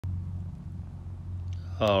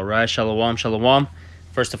All right, shalom, shalom.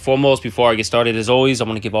 First and foremost, before I get started, as always, I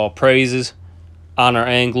want to give all praises, honor,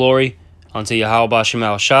 and glory unto Yahweh Bashem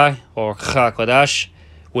Al Shai, or Chak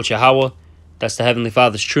which Yahweh, that's the Heavenly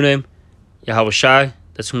Father's true name. Yahweh Shai,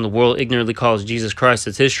 that's whom the world ignorantly calls Jesus Christ,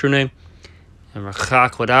 that's his true name. And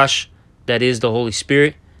Chak that is the Holy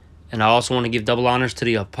Spirit. And I also want to give double honors to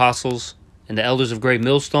the apostles and the elders of Great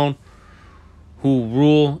Millstone, who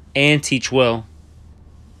rule and teach well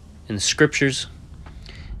in the scriptures.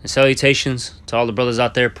 And salutations to all the brothers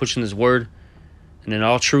out there pushing this word and in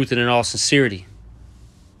all truth and in all sincerity.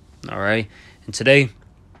 All right. And today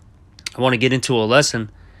I want to get into a lesson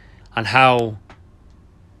on how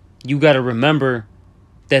you got to remember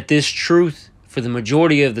that this truth for the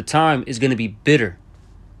majority of the time is going to be bitter.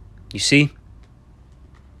 You see?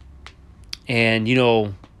 And,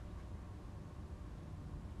 you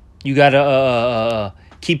got to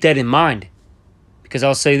keep that in mind. Because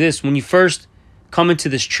I'll say this, when you first come into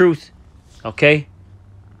this truth, okay,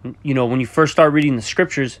 when you first start reading the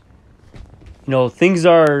scriptures, things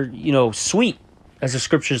are, sweet, as the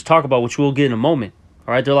scriptures talk about, which we'll get in a moment.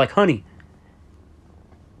 All right, they're like honey.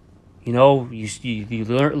 You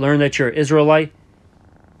learn that you're an Israelite,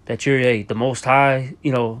 that you're the Most High,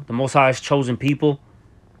 the Most High's chosen people,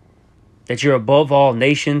 that you're above all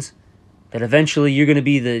nations, that eventually you're going to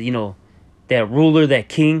be that ruler, that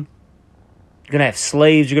king. You're going to have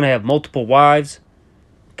slaves. You're going to have multiple wives.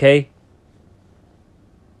 Okay?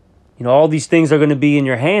 All these things are going to be in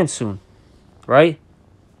your hands soon. Right?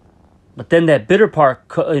 But then that bitter part,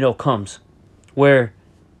 comes. Where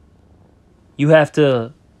you have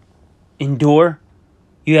to endure.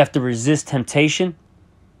 You have to resist temptation.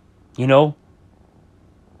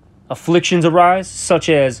 Afflictions arise, such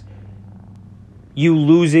as you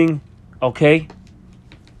losing, okay?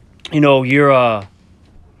 Your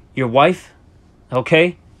wife.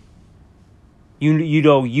 Okay, you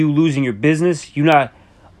losing your business, you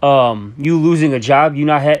losing a job, you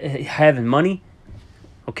not having money.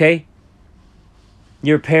 Okay,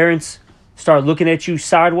 your parents start looking at you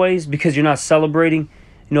sideways because you're not celebrating,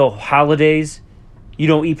 holidays. You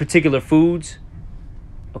don't eat particular foods.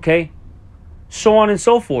 Okay, so on and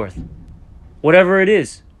so forth. Whatever it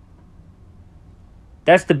is.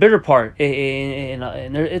 That's the bitter part,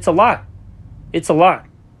 and it's a lot. It's a lot.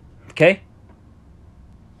 Okay.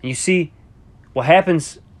 And you see what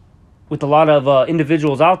happens with a lot of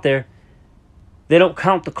individuals out there. They don't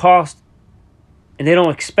count the cost, and they don't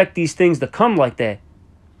expect these things to come like that,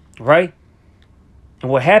 right? And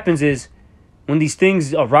what happens is when these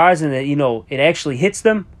things arise and it actually hits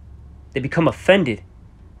them, they become offended.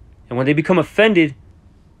 And when they become offended,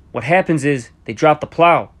 what happens is they drop the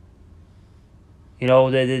plow.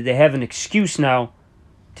 They have an excuse now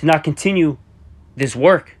to not continue this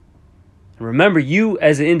work. Remember, you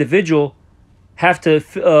as an individual have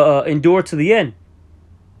to endure to the end.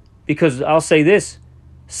 Because I'll say this,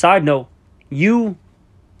 side note, you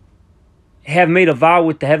have made a vow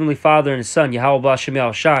with the Heavenly Father and His Son, Yahweh Bashem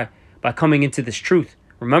Al Shai, by coming into this truth.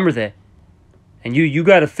 Remember that. And you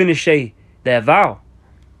got to finish that vow.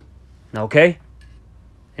 Okay?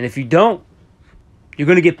 And if you don't, you're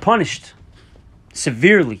going to get punished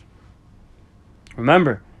severely.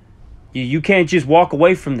 Remember, you can't just walk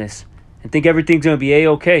away from this and think everything's going to be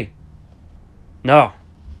A-okay. No.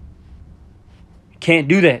 You can't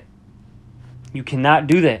do that. You cannot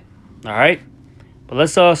do that. All right? But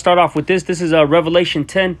let's start off with this. This is Revelation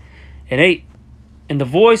 10:8. And the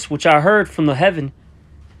voice which I heard from heaven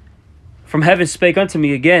spake unto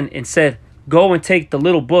me again and said, Go and take the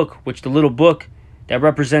little book, which the little book that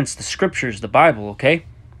represents the scriptures, the Bible, okay?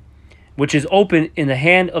 Which is open in the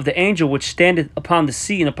hand of the angel which standeth upon the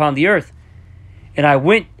sea and upon the earth. And I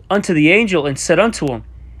went unto the angel and said unto him,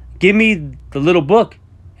 Give me the little book.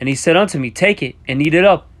 And he said unto me, Take it and eat it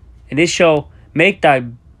up, and it shall make thy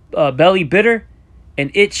belly bitter,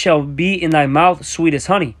 and it shall be in thy mouth sweet as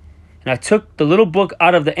honey. And I took the little book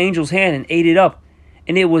out of the angel's hand and ate it up,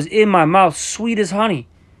 and it was in my mouth sweet as honey.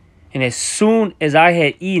 And as soon as I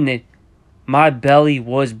had eaten it, my belly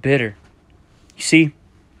was bitter. You see,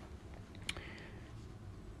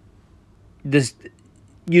 this,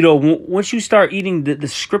 once you start eating the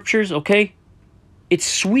scriptures, okay, it's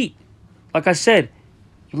sweet. Like I said,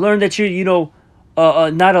 you learn that you're,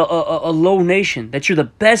 not a low nation, that you're the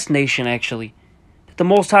best nation, actually, that the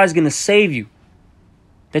Most High is going to save you,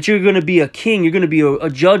 that you're going to be a king, you're going to be a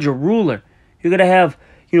judge, a ruler, you're going to have,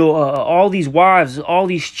 all these wives, all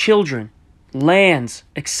these children, lands,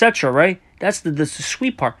 etc., right? That's the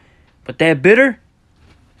sweet part. But that bitter,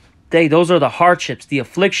 those are the hardships, the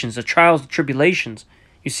afflictions, the trials, the tribulations.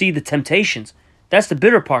 You see, the temptations. That's the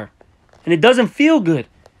bitter part. And it doesn't feel good.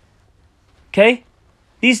 Okay?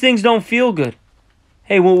 These things don't feel good.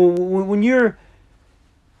 Hey, when you're,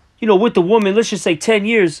 with the woman, let's just say 10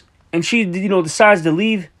 years, and she, decides to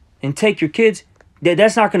leave and take your kids,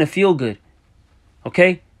 that's not going to feel good.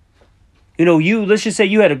 Okay? Let's just say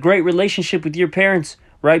you had a great relationship with your parents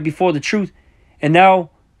right before the truth, and now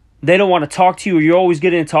they don't want to talk to you, or you're always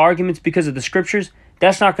getting into arguments because of the scriptures.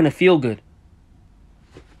 That's not going to feel good.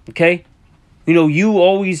 Okay? You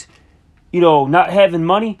always, not having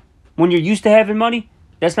money when you're used to having money,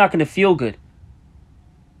 that's not going to feel good.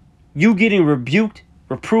 You getting rebuked,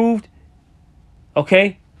 reproved,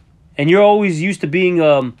 okay? And you're always used to being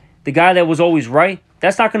the guy that was always right.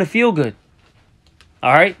 That's not going to feel good.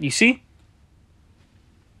 All right? You see?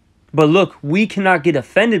 But look, we cannot get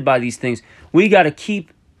offended by these things. We got to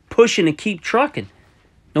keep pushing and keep trucking,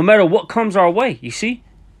 no matter what comes our way. You see?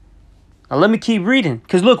 Now let me keep reading.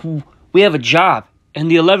 Because look, we have a job. And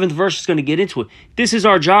the 11th verse is going to get into it. This is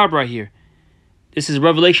our job right here. This is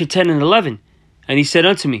Revelation 10 and 11. And he said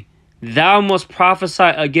unto me, thou must prophesy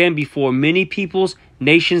again before many peoples,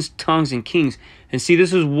 nations, tongues, and kings. And see,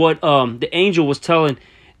 this is what the angel was telling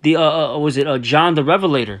the John the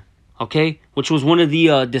Revelator, okay, which was one of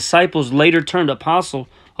the disciples, later turned apostle,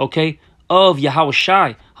 okay, of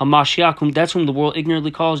Yahushai Hamashiach, whom that's whom the world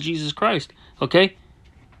ignorantly calls Jesus Christ, okay.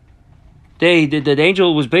 The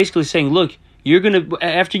angel was basically saying, look, you're gonna,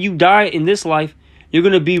 after you die in this life, you're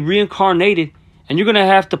gonna be reincarnated, and you're gonna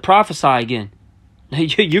have to prophesy again.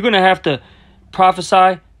 You're going to have to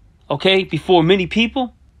prophesy, okay, before many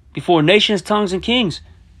people, before nations, tongues, and kings.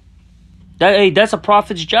 That's a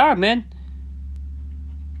prophet's job, man.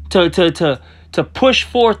 To push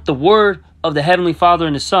forth the word of the Heavenly Father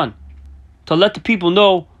and the Son. To let the people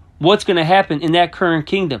know what's going to happen in that current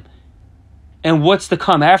kingdom. And what's to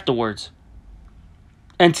come afterwards.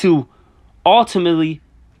 And to ultimately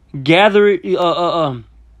gather the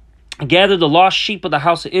lost sheep of the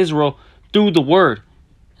house of Israel through the word.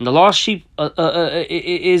 And the lost sheep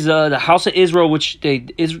is the house of Israel, which the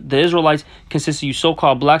Israelites consist of you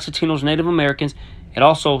so-called blacks, Latinos, Native Americans. And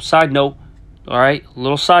also, side note, all right, a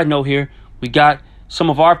little side note here, we got some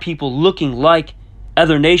of our people looking like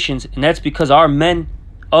other nations, and that's because our men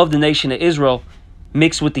of the nation of Israel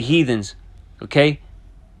mix with the heathens, okay?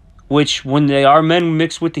 Which, when our men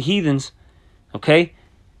mix with the heathens, okay,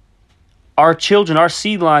 our children, our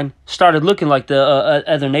seed line started looking like the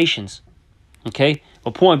other nations. Okay,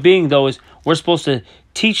 the point being though is we're supposed to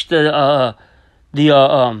teach the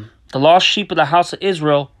lost sheep of the house of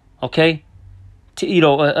Israel. Okay,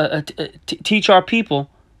 teach our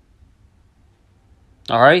people.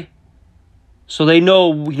 All right, so they know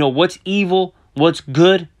what's evil, what's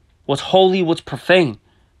good, what's holy, what's profane.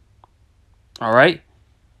 All right,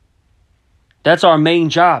 that's our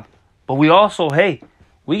main job. But we also, hey,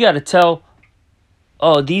 we got to tell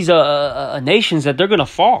these nations that they're gonna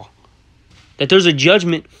fall. That there's a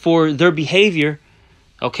judgment for their behavior,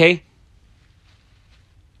 okay?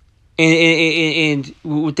 And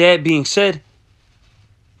with that being said,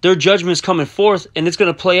 their judgment is coming forth, and it's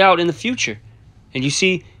going to play out in the future. And you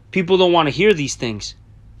see, people don't want to hear these things,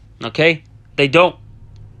 okay? They don't.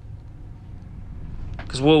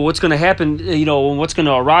 Because what's going to happen, what's going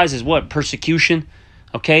to arise is what? Persecution,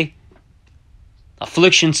 okay?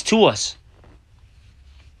 Afflictions to us.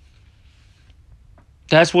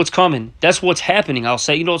 That's what's coming. That's what's happening. I'll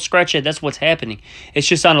say, scratch it. That's what's happening. It's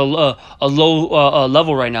just on a low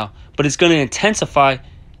level right now. But it's going to intensify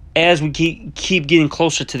as we keep getting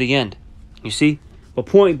closer to the end. You see? But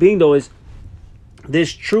point being, though, is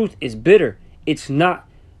this truth is bitter. It's not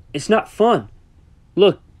fun.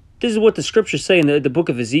 Look, this is what the scriptures say in the book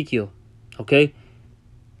of Ezekiel. Okay?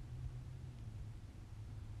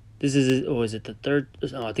 This is, or is it the third?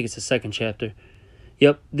 Oh, I think it's the second chapter.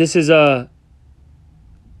 Yep. This is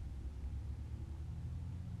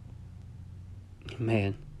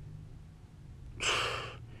man,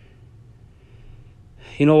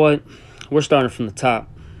 you know what? We're starting from the top.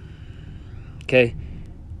 Okay,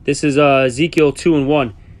 this is Ezekiel 2 and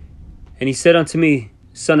 1. And he said unto me,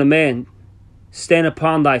 Son of man, stand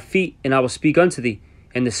upon thy feet, and I will speak unto thee.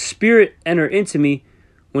 And the Spirit entered into me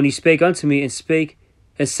when he spake unto me, and spake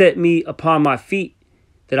and set me upon my feet,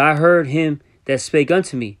 that I heard him that spake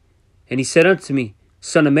unto me. And he said unto me,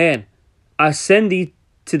 Son of man, I send thee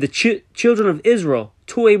to the children of Israel,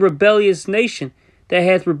 to a rebellious nation that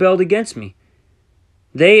hath rebelled against me.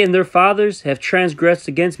 They and their fathers have transgressed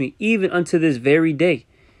against me, even unto this very day.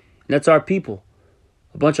 And that's our people.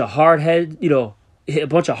 A bunch of hard-headed, a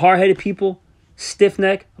bunch of hard-headed people,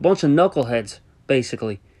 stiff-neck, a bunch of knuckleheads,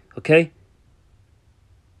 basically. Okay?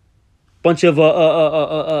 Bunch of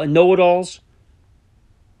know-it-alls.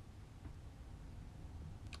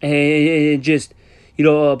 And just,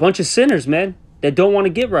 a bunch of sinners, man, that don't want to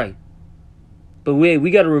get right. But we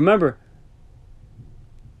got to remember,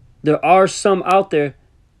 there are some out there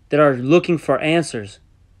that are looking for answers.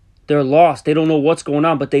 They're lost. They don't know what's going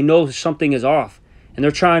on, but they know something is off. And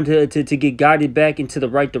they're trying to get guided back into the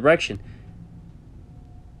right direction.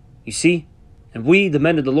 You see? And we, the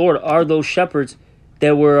men of the Lord, are those shepherds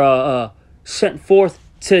that were sent forth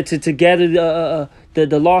to gather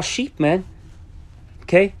the lost sheep, man.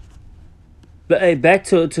 Okay? But hey, back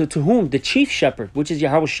to whom? The chief shepherd, which is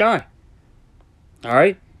Yahweh Shai. All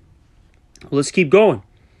right? Well, let's keep going.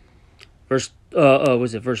 Verse 3? Oh,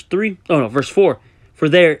 no, verse 4. For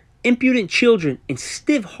their impudent children and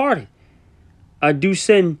stiff-hearted, I do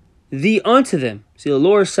send thee unto them. See, the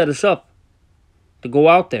Lord set us up to go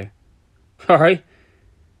out there. All right?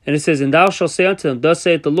 And it says, and thou shalt say unto them, thus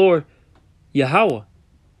saith the Lord, Yahweh.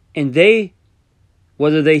 And they,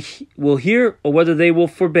 whether they will hear or whether they will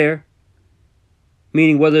forbear,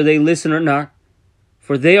 meaning whether they listen or not,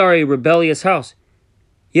 for they are a rebellious house,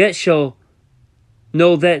 yet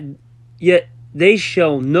they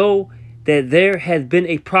shall know that there hath been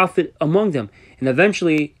a prophet among them. And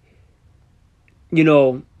eventually,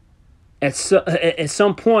 at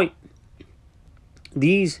some point,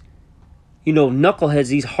 these, knuckleheads,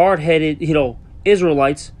 these hard-headed,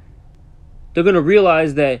 Israelites, they're going to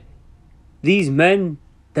realize that these men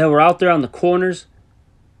that were out there on the corners,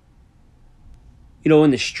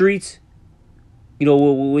 in the streets, with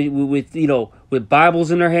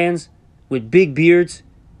Bibles in their hands, with big beards,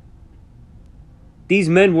 these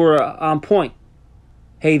men were on point.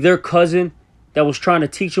 Hey, their cousin that was trying to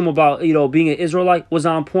teach them about, being an Israelite was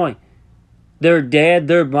on point. Their dad,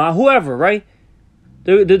 their mom, whoever, right?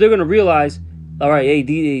 They're going to realize, all right,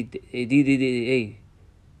 hey,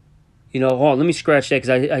 hold on, let me scratch that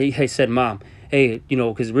because I said mom. Hey,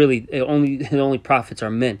 because really, the only prophets are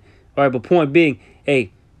men. All right, but point being,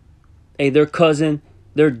 hey, their cousin,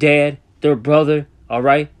 their dad, their brother, all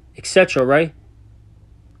right, etc., right?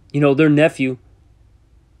 Their nephew,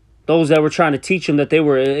 those that were trying to teach them that they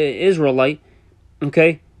were Israelite,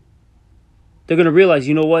 okay? They're going to realize,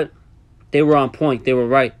 you know what? They were on point. They were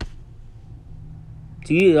right.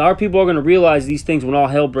 See, our people are going to realize these things when all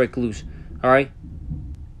hell breaks loose, all right?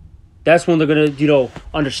 That's when they're going to,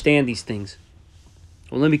 understand these things.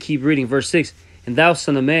 Well, let me keep reading. Verse 6, and thou,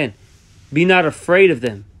 son of man, be not afraid of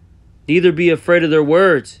them, neither be afraid of their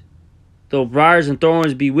words, though briars and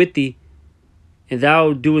thorns be with thee, and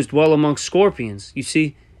thou doest dwell among scorpions. You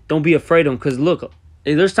see, don't be afraid of them, because look,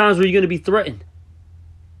 there's times where you're going to be threatened.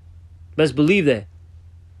 Best believe that.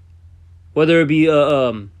 Whether it be,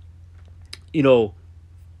 an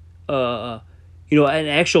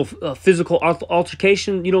actual physical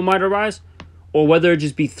altercation, might arise, or whether it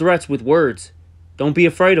just be threats with words. Don't be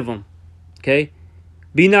afraid of them, okay?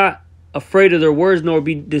 Be not afraid of their words, nor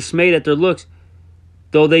be dismayed at their looks,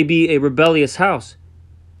 though they be a rebellious house.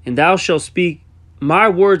 And thou shalt speak my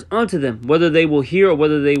words unto them, whether they will hear or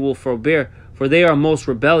whether they will forbear, for they are most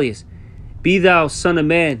rebellious. Be thou, son of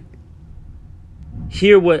man,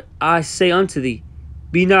 hear what I say unto thee.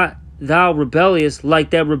 Be not thou rebellious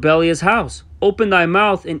like that rebellious house. Open thy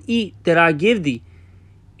mouth and eat that I give thee.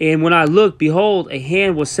 And when I looked, behold, a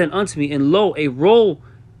hand was sent unto me, and lo, a roll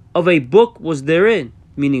of a book was therein,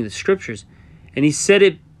 meaning the scriptures. And he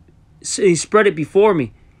spread it before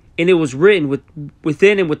me, and it was written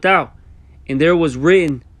within and without. And there was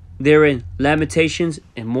written therein lamentations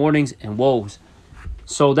and mournings and woes.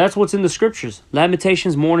 So that's what's in the scriptures.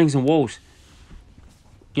 Lamentations, mournings, and woes.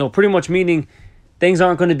 Pretty much meaning things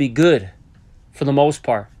aren't going to be good for the most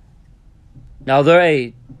part. Now,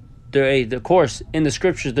 of course, in the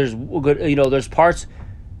scriptures, there's good, there's parts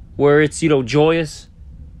where it's, joyous,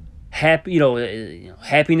 happy,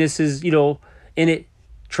 happiness is, in it,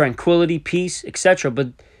 tranquility, peace, etc. But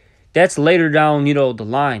that's later down, the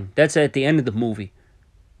line. That's at the end of the movie.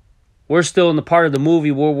 We're still in the part of the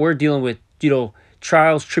movie where we're dealing with,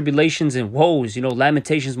 trials, tribulations, and woes,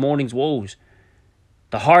 lamentations, mournings, woes,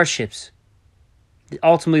 the hardships,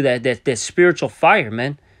 ultimately that spiritual fire,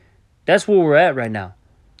 man. That's where we're at right now,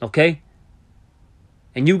 okay?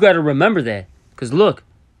 And you got to remember that, because look,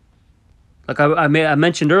 like I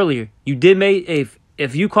mentioned earlier, you did make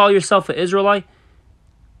if you call yourself an Israelite,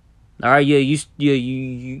 all right, yeah,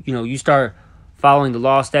 you start following the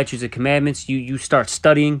law, statutes, and commandments. You start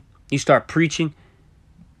studying, you start preaching.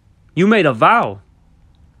 You made a vow.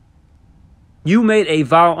 You made a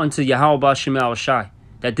vow unto Yahweh B'Shem Yahweh Shai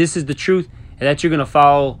that this is the truth and that you're gonna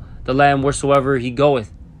follow the Lamb wheresoever he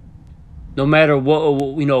goeth, no matter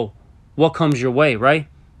what comes your way, right?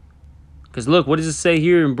 Because look, what does it say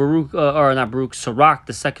here in Sirach,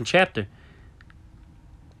 the 2nd chapter?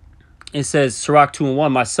 It says, Sirach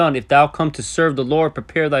 2:1, my son, if thou come to serve the Lord,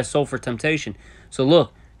 prepare thy soul for temptation. So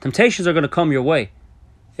look, temptations are going to come your way.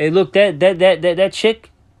 Hey, look, that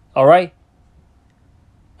chick, all right?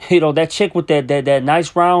 That chick with that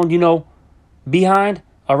nice round, behind,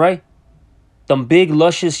 all right? Them big,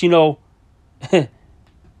 luscious, that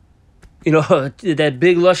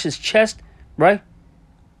big, luscious chest, right?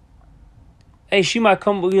 Hey, she might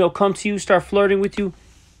come to you, start flirting with you.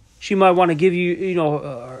 She might want to give you,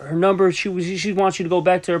 her number. She wants you to go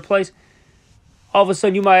back to her place. All of a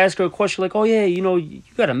sudden, you might ask her a question like, oh, yeah, you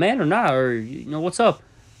got a man or not? Or, what's up?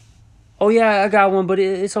 Oh, yeah, I got one, but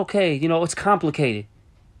it's okay. It's complicated.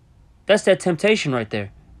 That's that temptation right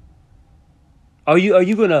there. Are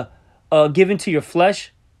you going to give into your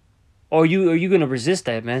flesh? Or are you going to resist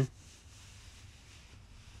that, man?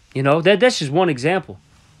 That's just one example.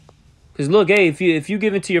 Because look, hey, if you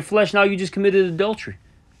give into your flesh, now you just committed adultery.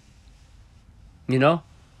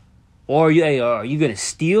 Or are you going to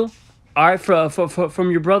steal? All right,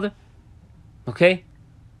 from your brother? Okay?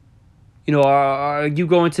 Are you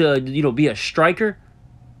going to, be a striker?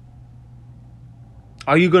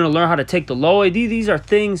 Are you going to learn how to take the low? These are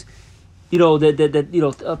things,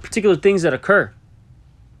 particular things that occur.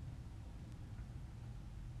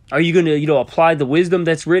 Are you going to, apply the wisdom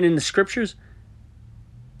that's written in the scriptures?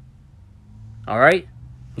 All right?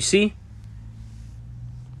 You see?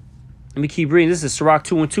 Let me keep reading. This is Sirach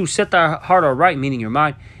 2:2. Set thy heart aright, meaning your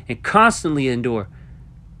mind, and constantly endure.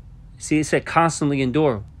 See, it said constantly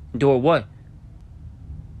endure. Endure what?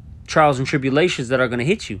 Trials and tribulations that are going to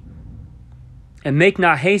hit you. And make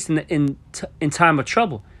not haste in time of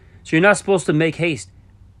trouble. So you're not supposed to make haste.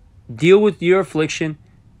 Deal with your affliction.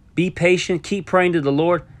 Be patient. Keep praying to the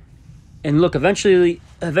Lord. And look, eventually,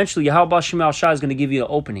 Yahweh Shema Shai is going to give you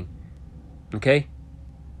an opening. Okay?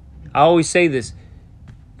 I always say this.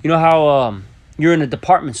 You know how you're in a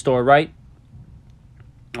department store, right?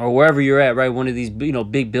 Or wherever you're at, right? One of these,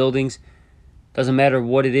 big buildings. Doesn't matter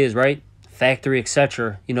what it is, right? Factory,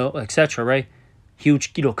 etc., etc., right?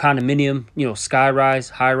 Huge, condominium, skyrise,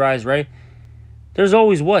 high-rise, right? There's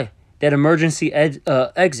always what? That emergency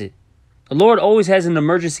exit. The Lord always has an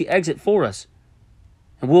emergency exit for us.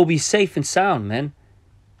 And we'll be safe and sound, man.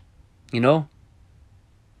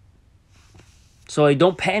 So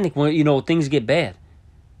don't panic when, things get bad.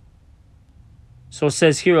 So it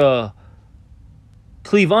says here,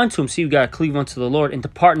 cleave unto him. See, you got to cleave unto the Lord and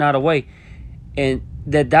depart not away. And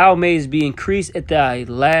that thou mayest be increased at thy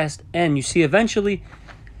last end. You see, eventually,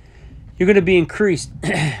 you're going to be increased.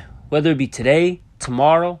 Whether it be today,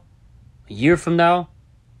 tomorrow, a year from now,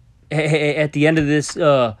 at the end of this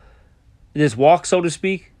walk, so to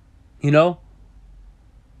speak, you're going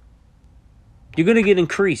to get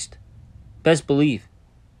increased. Best believe.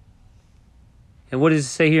 And what does it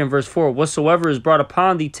say here in verse 4? Whatsoever is brought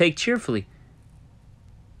upon thee, take cheerfully.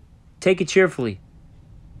 Take it cheerfully.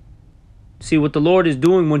 See, what the Lord is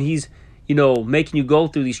doing when he's, making you go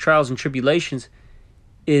through these trials and tribulations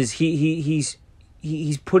is he's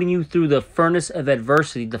putting you through the furnace of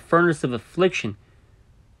adversity, the furnace of affliction,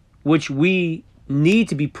 which we need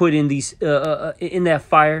to be put in these in that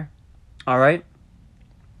fire, all right?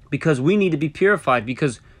 Because we need to be purified,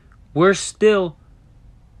 because we're still,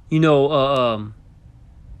 we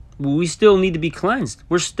still need to be cleansed.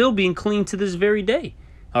 We're still being cleaned to this very day.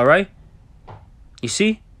 All right? You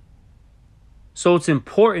see? So it's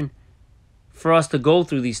important for us to go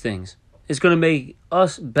through these things. It's going to make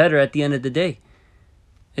us better at the end of the day.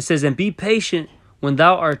 It says, and be patient when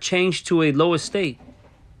thou art changed to a low estate.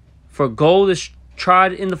 For gold is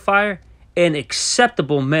tried in the fire, and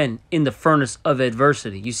acceptable men in the furnace of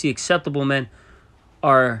adversity. You see, acceptable men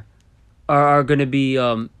are going to be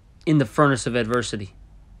in the furnace of adversity.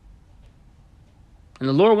 And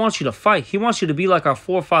the Lord wants you to fight. He wants you to be like our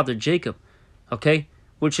forefather Jacob, okay?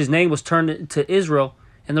 Which his name was turned to Israel.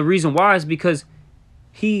 And the reason why is because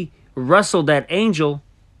he wrestled that angel,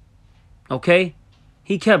 okay?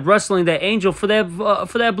 He kept wrestling that angel for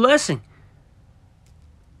that blessing,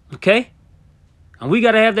 okay? And we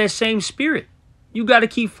got to have that same spirit. You got to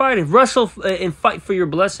keep fighting. Wrestle and fight for your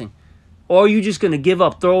blessing. Or are you just going to give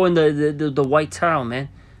up, throw in the white towel, man?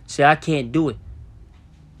 Say, I can't do it.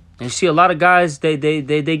 And you see a lot of guys, they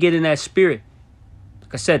get in that spirit.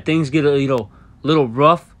 Like I said, things get a little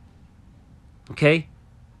rough. Okay?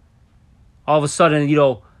 All of a sudden,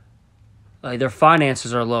 like their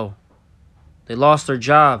finances are low. They lost their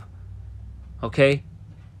job. Okay?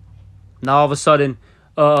 Now all of a sudden,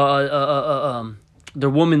 their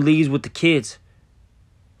woman leaves with the kids.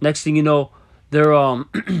 Next thing you know, they're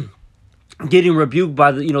getting rebuked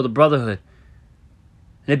by the brotherhood.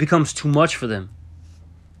 And it becomes too much for them.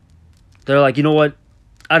 They're like, you know what?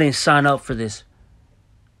 I didn't sign up for this.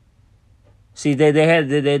 See, they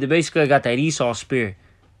basically got that Esau spirit.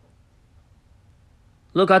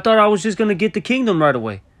 Look, I thought I was just going to get the kingdom right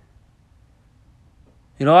away.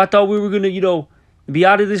 I thought we were going to, be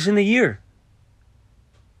out of this in a year.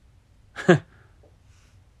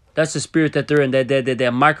 That's the spirit that they're in,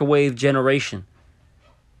 that microwave generation.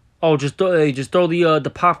 Oh, just throw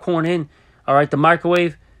the popcorn in, all right, the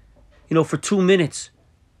microwave, for 2 minutes.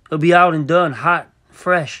 It'll be out and done, hot,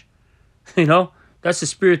 fresh. That's the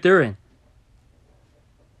spirit they're in.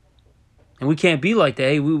 And we can't be like that.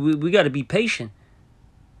 Hey, we got to be patient.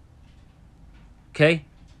 Okay?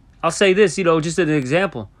 I'll say this, just as an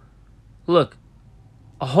example. Look,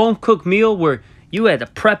 a home-cooked meal where you had to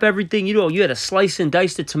prep everything. You had to slice and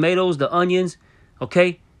dice the tomatoes, the onions,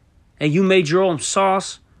 okay? And you made your own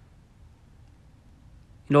sauce.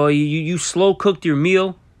 You slow-cooked your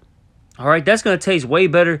meal. All right? That's going to taste way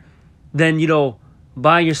better than,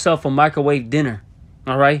 buying yourself a microwave dinner.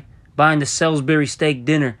 All right? Buying the Salisbury steak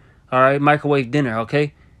dinner. All right? Microwave dinner,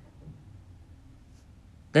 okay?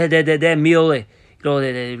 That meal,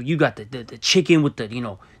 you got the chicken with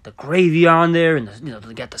the gravy on there, and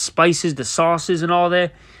they got the spices, the sauces, and all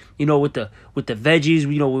that. With the veggies,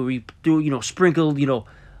 where we do sprinkle a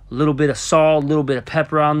little bit of salt, a little bit of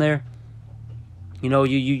pepper on there.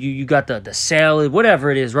 You got the salad,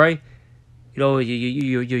 whatever it is, right?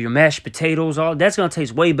 Your mashed potatoes, all that's gonna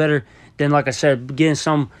taste way better than, like I said, getting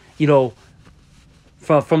some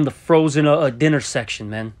from the frozen dinner section,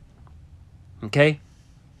 man. Okay.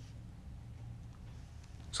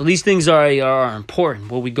 So these things are important,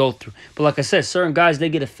 what we go through. But like I said, certain guys, they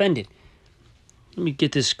get offended. Let me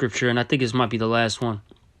get this scripture, and I think this might be the last one.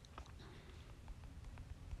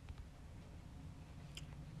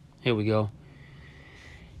 Here we go.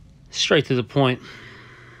 Straight to the point.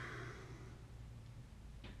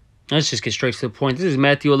 Let's just get straight to the point. This is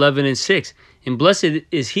Matthew 11:6. And blessed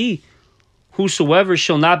is he whosoever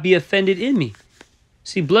shall not be offended in me.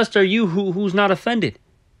 See, blessed are you who's not offended.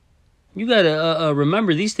 You got to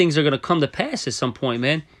remember these things are going to come to pass at some point,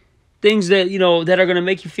 man. Things that, that are going to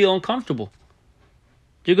make you feel uncomfortable.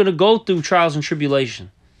 You're going to go through trials and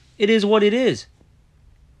tribulation. It is what it is.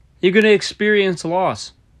 You're going to experience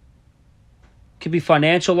loss. It could be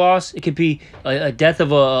financial loss. It could be a death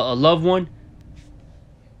of a loved one.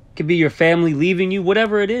 It could be your family leaving you,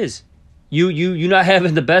 whatever it is. You not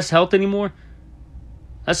having the best health anymore.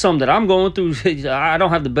 That's something that I'm going through. I don't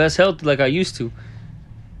have the best health like I used to.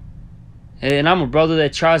 And I'm a brother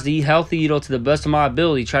that tries to eat healthy, to the best of my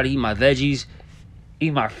ability. Try to eat my veggies,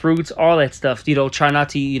 eat my fruits, all that stuff. Try not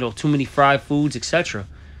to eat, too many fried foods, etc.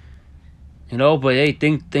 But hey,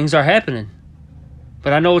 things are happening.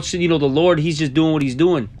 But I know it's, the Lord, he's just doing what he's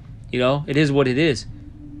doing. It is what it is.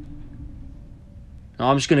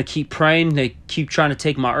 I'm just going to keep praying. They keep trying to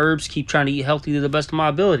take my herbs, keep trying to eat healthy to the best of my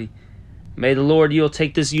ability. May the Lord,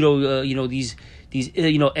 take this, these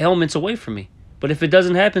ailments away from me. But if it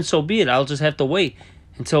doesn't happen, so be it. I'll just have to wait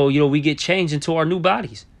until, we get changed into our new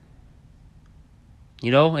bodies.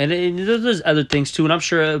 And there's other things too. And I'm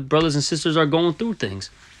sure brothers and sisters are going through things,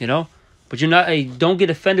 But you're not, don't get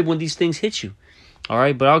offended when these things hit you. All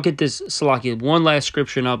right. But I'll get this, Salakia, one last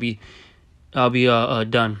scripture and I'll be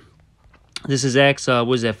done. This is Acts,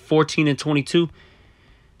 14:22. It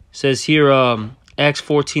says here, Acts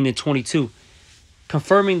 14:22.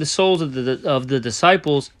 Confirming the souls of the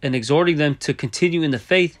disciples and exhorting them to continue in the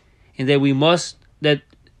faith, and that we must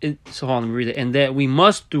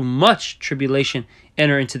through much tribulation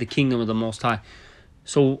enter into the kingdom of the Most High.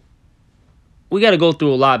 So we got to go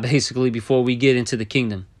through a lot basically before we get into the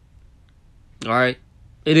kingdom. All right,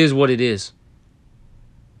 it is what it is.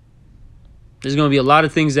 There's going to be a lot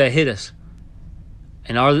of things that hit us,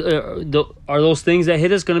 and are those things that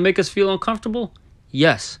hit us going to make us feel uncomfortable?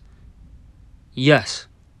 Yes. Yes.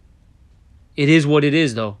 It is what it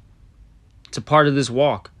is, though. It's a part of this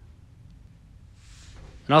walk.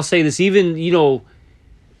 And I'll say this, even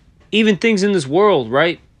things in this world,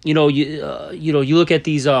 right? You look at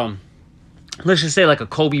these, let's just say like a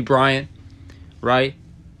Kobe Bryant, right?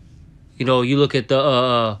 You look at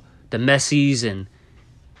the Messis and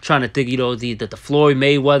trying to think, the Floyd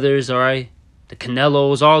Mayweathers, all right? The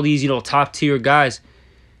Canelos, all these, top tier guys.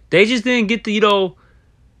 They just didn't get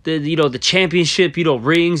the championship,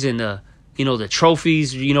 rings and the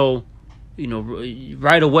trophies,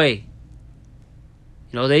 right away.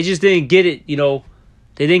 They just didn't get it, they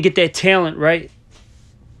didn't get that talent, right?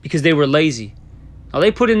 Because they were lazy. Now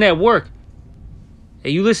they put in that work. Hey,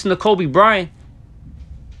 you listen to Kobe Bryant,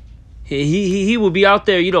 he would be out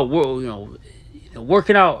there,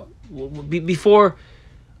 working out before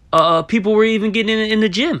people were even getting in the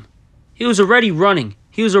gym. He was already running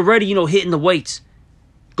He was already, hitting the weights,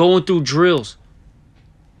 going through drills.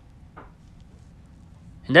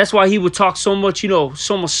 And that's why he would talk so much,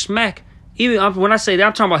 so much smack. Even when I say that,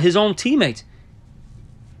 I'm talking about his own teammates.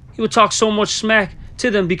 He would talk so much smack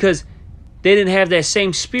to them because they didn't have that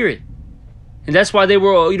same spirit. And that's why they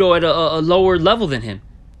were, at a lower level than him.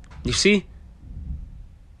 You see?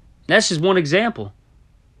 That's just one example.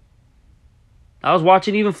 I was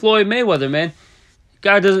watching even Floyd Mayweather, man.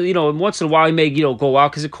 Guy doesn't, once in a while he may, go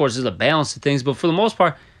out because, of course, there's a balance to things. But for the most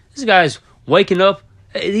part, this guy's waking up.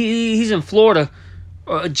 He's in Florida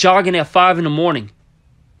jogging at 5 in the morning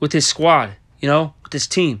with his squad, with his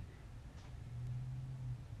team.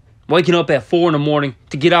 Waking up at 4 in the morning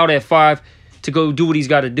to get out at 5 to go do what he's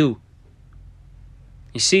got to do.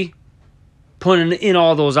 You see? Putting in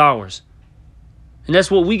all those hours. And that's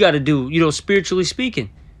what we got to do, spiritually speaking.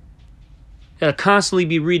 Got to constantly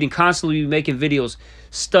be reading, constantly be making videos,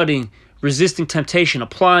 studying, resisting temptation,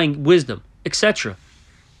 applying wisdom, etc.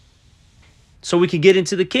 So we can get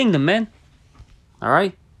into the kingdom, man. All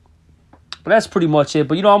right? But that's pretty much it.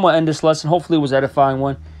 But, I'm going to end this lesson. Hopefully it was an edifying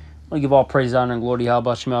one. I want to give all praise, honor, and glory to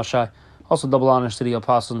Yahweh Shai. Also double honors to the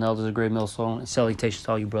apostles and elders of Great Millstone, and salutations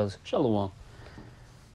to all you brothers. Shalom.